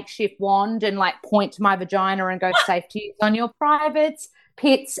a makeshift wand and like point to my vagina and go safe to use on your privates,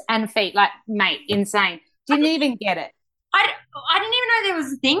 pits and feet. Like, mate, insane. Didn't even get it. I didn't even know there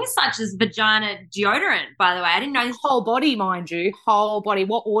was a thing such as vagina deodorant, by the way. I didn't know this. Whole body, mind you, whole body.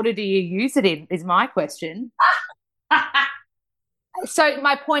 What order do you use it in is my question. So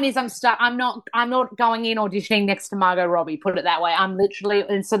my point is I'm not going in auditioning next to Margot Robbie, put it that way. I'm literally,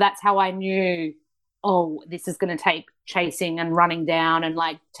 and so that's how I knew, oh, this is going to take chasing and running down and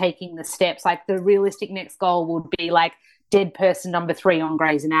like taking the steps. Like the realistic next goal would be like dead person number 3 on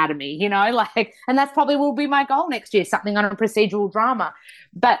Grey's Anatomy, you know, like, and that's probably will be my goal next year, something on a procedural drama.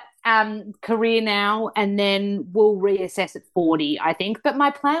 But career now, and then we'll reassess at 40, I think. But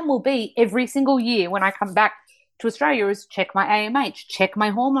my plan will be every single year when I come back to Australia is check my AMH, check my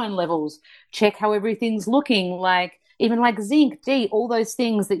hormone levels, check how everything's looking, like even like zinc, D, all those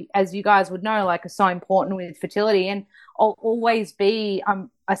things that, as you guys would know, like are so important with fertility. And I'll always be,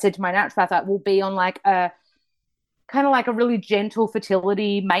 I said to my naturopath, I will be on like a kind of like a really gentle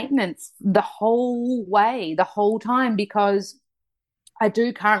fertility maintenance the whole way, the whole time, because I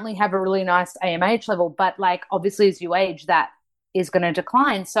do currently have a really nice AMH level, but like obviously as you age, that is going to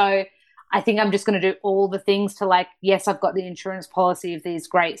decline. So I think I'm just going to do all the things to like, yes, I've got the insurance policy of these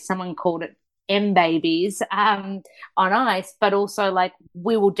great, someone called it M babies on ice, but also like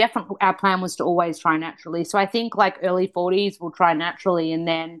we will definitely, our plan was to always try naturally. So I think like early 40s we'll try naturally. And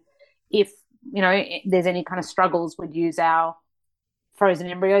then if, you know, there's any kind of struggles, we'd use our frozen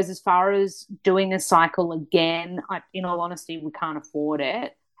embryos. As far as doing a cycle again, in all honesty, we can't afford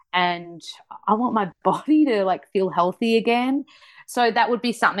it. And I want my body to like feel healthy again. So that would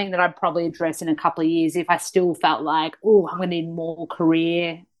be something that I'd probably address in a couple of years if I still felt like, oh, I'm going to need more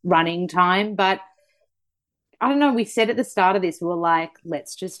career running time. But I don't know, we said at the start of this, we were like,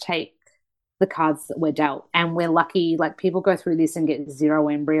 let's just take the cards that we're dealt. And we're lucky, like people go through this and get 0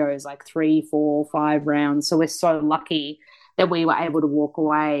 embryos, like 3, 4, 5 rounds. So we're so lucky that we were able to walk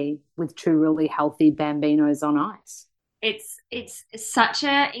away with 2 really healthy bambinos on ice. It's such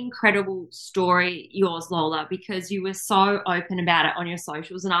an incredible story, yours, Lola, because you were so open about it on your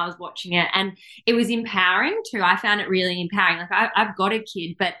socials and I was watching it and it was empowering too. I found it really empowering. Like I've got a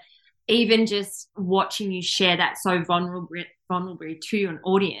kid, but even just watching you share that so vulnerably to an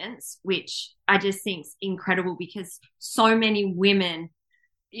audience, which I just think is incredible because so many women,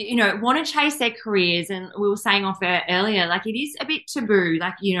 you know, want to chase their careers. And we were saying off air earlier, like it is a bit taboo,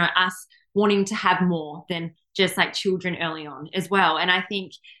 like, you know, us wanting to have more than just like children early on as well. And I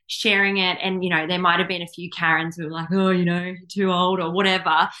think sharing it, and, you know, there might have been a few Karens who were like, oh, you know, you're too old or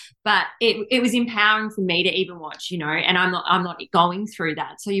whatever, but it was empowering for me to even watch, you know, and I'm not going through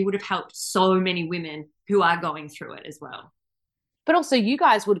that. So you would have helped so many women who are going through it as well. But also you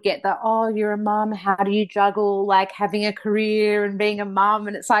guys would get that, oh, you're a mum, how do you juggle like having a career and being a mum?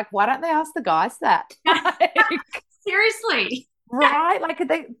 And it's like, why don't they ask the guys that? Like, seriously. Right? Like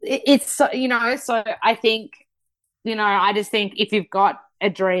it's, you know, so I think, you know, I just think if you've got a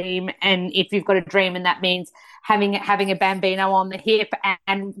dream and if you've got a dream and that means having a bambino on the hip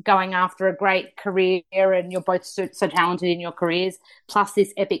and going after a great career and you're both so talented in your careers, plus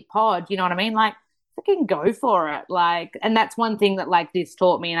this epic pod, you know what I mean? Like, fucking go for it. Like, and that's one thing that like this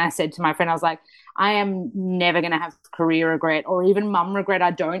taught me. And I said to my friend, I was like, I am never going to have career regret or even mum regret,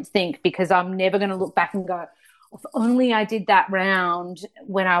 I don't think, because I'm never going to look back and go, if only I did that round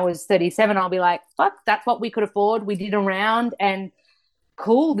when I was 37, I'll be like, fuck, that's what we could afford. We did a round and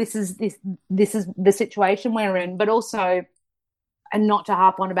cool, this is the situation we're in. But also, and not to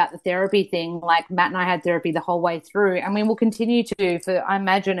harp on about the therapy thing, like Matt and I had therapy the whole way through. I mean, we'll continue to for, I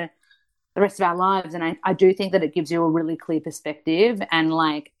imagine, the rest of our lives. And I do think that it gives you a really clear perspective and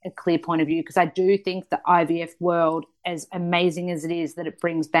like a clear point of view, because I do think the IVF world, as amazing as it is, that it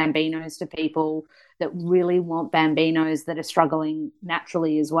brings bambinos to people that really want bambinos that are struggling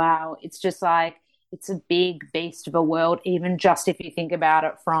naturally as well. It's just like, it's a big beast of a world, even just if you think about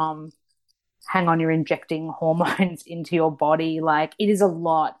it from, hang on, you're injecting hormones into your body. Like it is a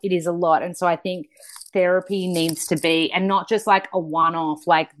lot. And so I think therapy needs to be, and not just like a one-off,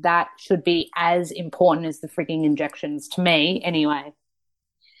 like that should be as important as the freaking injections to me anyway.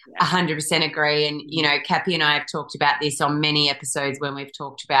 100% agree. And, you know, Cappy and I have talked about this on many episodes when we've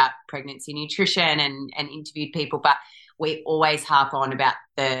talked about pregnancy nutrition and interviewed people, but we always harp on about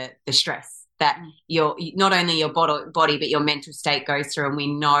the stress that your, not only your body, but your mental state goes through. And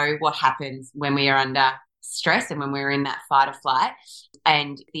we know what happens when we are under stress and when we're in that fight or flight,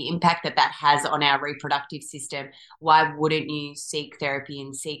 and the impact that has on our reproductive system. Why wouldn't you seek therapy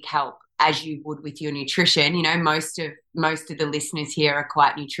and seek help as you would with your nutrition? You know, most of the listeners here are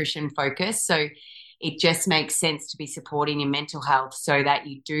quite nutrition focused. So it just makes sense to be supporting your mental health so that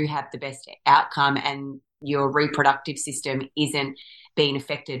you do have the best outcome and your reproductive system isn't being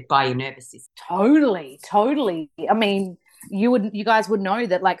affected by your nervous system. Totally. I mean, you guys would know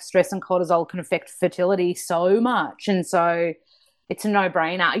that like stress and cortisol can affect fertility so much. And so it's a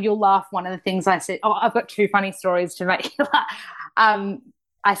no-brainer. You'll laugh. One of the things I said, I've got two funny stories to make you laugh.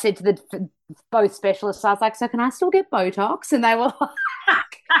 I said to both specialists, I was like, so can I still get Botox? And they were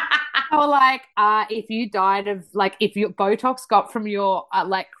like, if you died of, like, if your Botox got from your,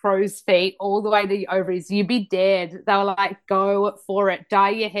 like, crow's feet all the way to your ovaries, you'd be dead. They were like, go for it. Dye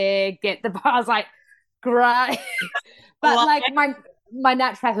your hair, get the, I was like, great. But, like, my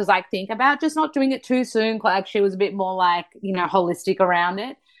naturopath was like, think about just not doing it too soon. Like, she was a bit more, like, you know, holistic around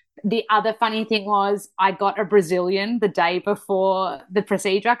it. The other funny thing was I got a Brazilian the day before the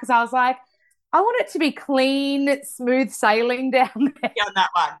procedure because I was like, I want it to be clean, smooth sailing down there. On that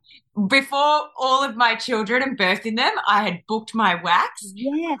one. Before all of my children and birthing them, I had booked my wax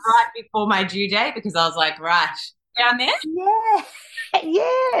right before my due date because I was like, right, down there?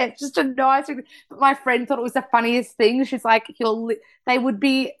 Yeah, just a nice. But my friend thought it was the funniest thing. She's like, they would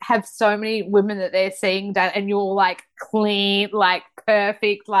have so many women that they're seeing that, and you're like clean, like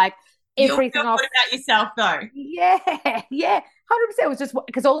perfect, like everything. You'll feel good about yourself, though. Yeah, 100%. It was just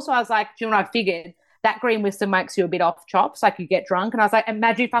because also I was like, do you know what I figured? That green wisdom makes you a bit off chops, like you get drunk, and I was like,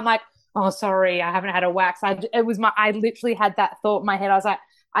 imagine if I'm like, oh, sorry, I haven't had a wax. I literally had that thought in my head. I was like,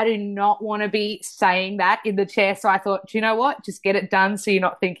 I do not want to be saying that in the chair. So I thought, do you know what? Just get it done so you're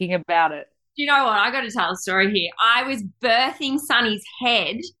not thinking about it. Do you know what? I got to tell a story here. I was birthing Sonny's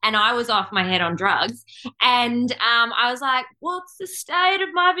head and I was off my head on drugs. And I was like, what's the state of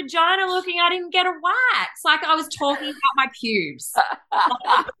my vagina looking? I didn't get a wax. Like I was talking about my pubes.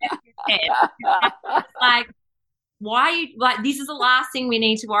 Like, why are you, like, this is the last thing we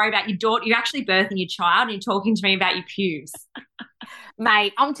need to worry about. You're actually birthing your child and you're talking to me about your pubes.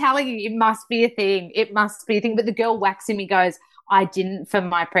 Mate, I'm telling you, it must be a thing. It must be a thing. But the girl waxing me goes, I didn't for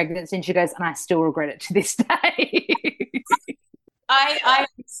my pregnancy. And she goes, and I still regret it to this day. I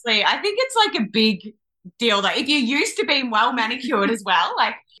honestly, I think it's like a big deal. Like if you're used to being well manicured as well,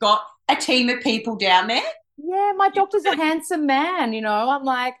 like got a team of people down there. Yeah, my doctor's a handsome man, you know. I'm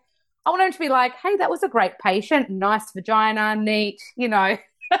like, I want him to be like, hey, that was a great patient. Nice vagina, neat, you know.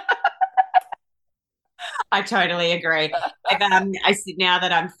 I totally agree. Now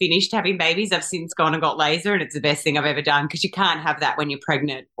that I'm finished having babies, I've since gone and got laser, and it's the best thing I've ever done because you can't have that when you're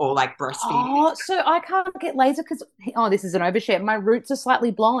pregnant or like breastfeeding. Oh, so I can't get laser because, this is an overshare. My roots are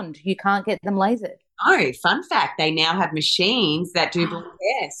slightly blonde. You can't get them lasered. Oh, fun fact. They now have machines that do blonde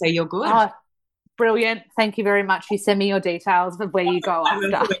hair, so you're good. Oh, brilliant. Thank you very much. You send me your details of where you go after.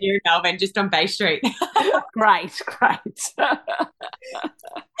 When you're in Melbourne, just on Bay Street. Great.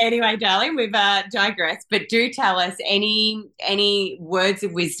 Anyway, darling, we've digressed, but do tell us any words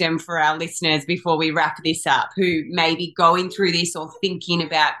of wisdom for our listeners before we wrap this up who may be going through this or thinking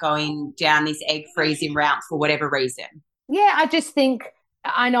about going down this egg freezing route for whatever reason. Yeah, I just think,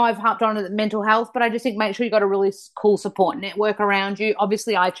 I know I've harped on mental health, but I just think make sure you've got a really cool support network around you.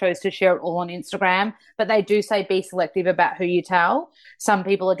 Obviously, I chose to share it all on Instagram, but they do say be selective about who you tell. Some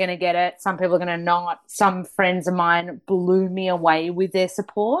people are going to get it. Some people are going to not. Some friends of mine blew me away with their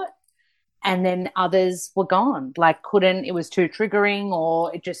support, and then others were gone. Like it was too triggering,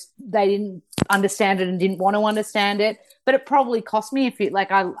 or they didn't understand it and didn't want to understand it. But it probably cost me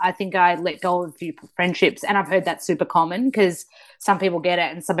I think I let go of a few friendships, and I've heard that's super common because some people get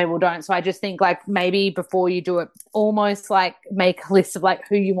it and some people don't. So I just think like maybe before you do it, almost like make a list of like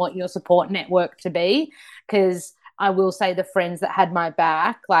who you want your support network to be. Because I will say the friends that had my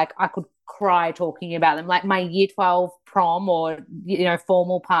back, like I could cry talking about them. Like my year 12 prom or, you know,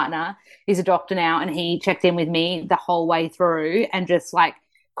 formal partner is a doctor now, and he checked in with me the whole way through and just like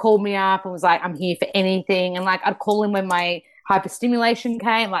called me up and was like, I'm here for anything. And like I'd call him when my hyperstimulation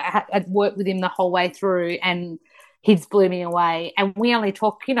came. Like I'd worked with him the whole way through, and he'd blew me away. And we only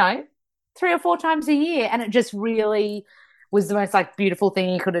talk, you know, 3 or 4 times a year, and it just really was the most like beautiful thing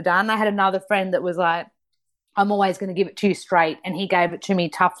he could have done. I had another friend that was like, I'm always going to give it to you straight, and he gave it to me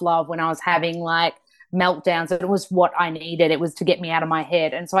tough love when I was having like meltdowns. It was what I needed. It was to get me out of my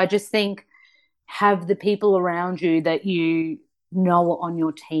head. And so I just think have the people around you that you know on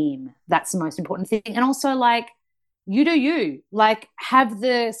your team. That's the most important thing. And also like you do you. Like have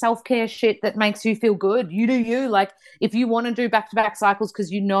the self-care shit that makes you feel good. You do you. Like if you want to do back-to-back cycles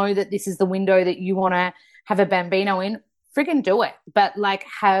because you know that this is the window that you want to have a bambino in, friggin' do it. But like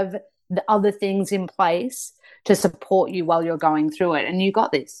have the other things in place to support you while you're going through it. And you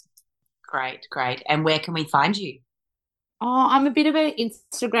got this. Great. And where can we find you? Oh, I'm a bit of an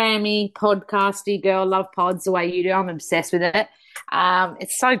Instagrammy, podcasty girl. Love pods the way you do. I'm obsessed with it.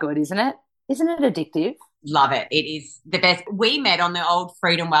 It's so good, isn't it? Isn't it addictive? Love it. It is the best. We met on the old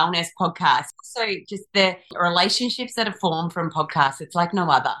Freedom Wellness podcast. So just the relationships that are formed from podcasts, it's like no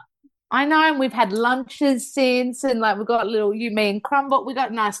other. I know, and we've had lunches since, and like we've got little you, me, and Crumble. We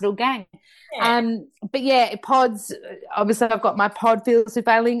got a nice little gang. Yeah. But yeah, pods. Obviously, I've got my pod feels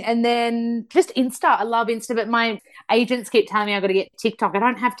failing, and then just Insta. I love Insta, but my agents keep telling me I've got to get TikTok. I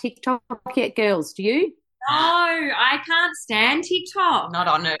don't have TikTok yet, girls. Do you? No, I can't stand TikTok. Not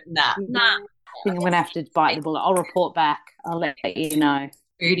on it. Nah. Nah. I think I'm going to have to bite the bullet. I'll report back. I'll let you know.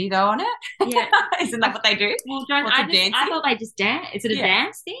 Booty though on it? Yeah. Isn't that what they do? Well, I thought they just dance. Is it a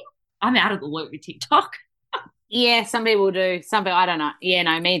dance thing? I'm out of the loop with TikTok. Yeah, some people do. Some people, I don't know. Yeah,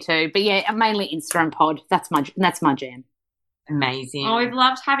 no, me too. But yeah, mainly Insta and pod. That's my jam. Amazing. Oh, we've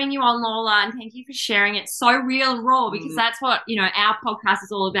loved having you on, Lola, and thank you for sharing it so real and raw, because that's what, our podcast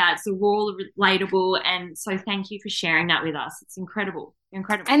is all about. It's raw, relatable, and so thank you for sharing that with us. It's incredible.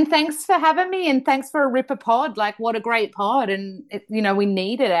 Incredible. And thanks for having me, and thanks for a ripper pod. Like, what a great pod, and we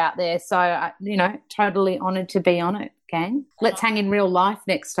need it out there. So, totally honoured to be on it, gang. Let's hang in real life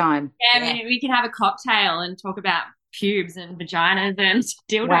next time. Yeah, I mean, we can have a cocktail and talk about pubes and vaginas and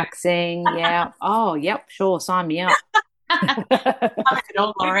dildos. Waxing, yeah. Oh, yep, sure, sign me up. Covered it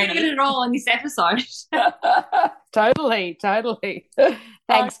all already. We covered it all in this episode. Totally.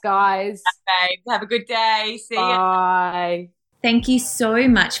 Thanks, guys. Okay, have a good day. See you. Bye. Thank you so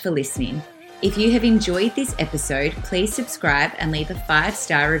much for listening. If you have enjoyed this episode, please subscribe and leave a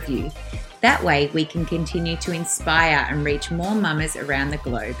 5-star review. That way we can continue to inspire and reach more mamas around the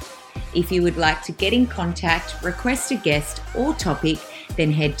globe. If you would like to get in contact, request a guest or topic,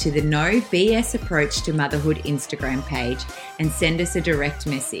 then head to the No BS Approach to Motherhood Instagram page and send us a direct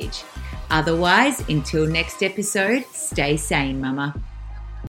message. Otherwise, until next episode, stay sane, mama.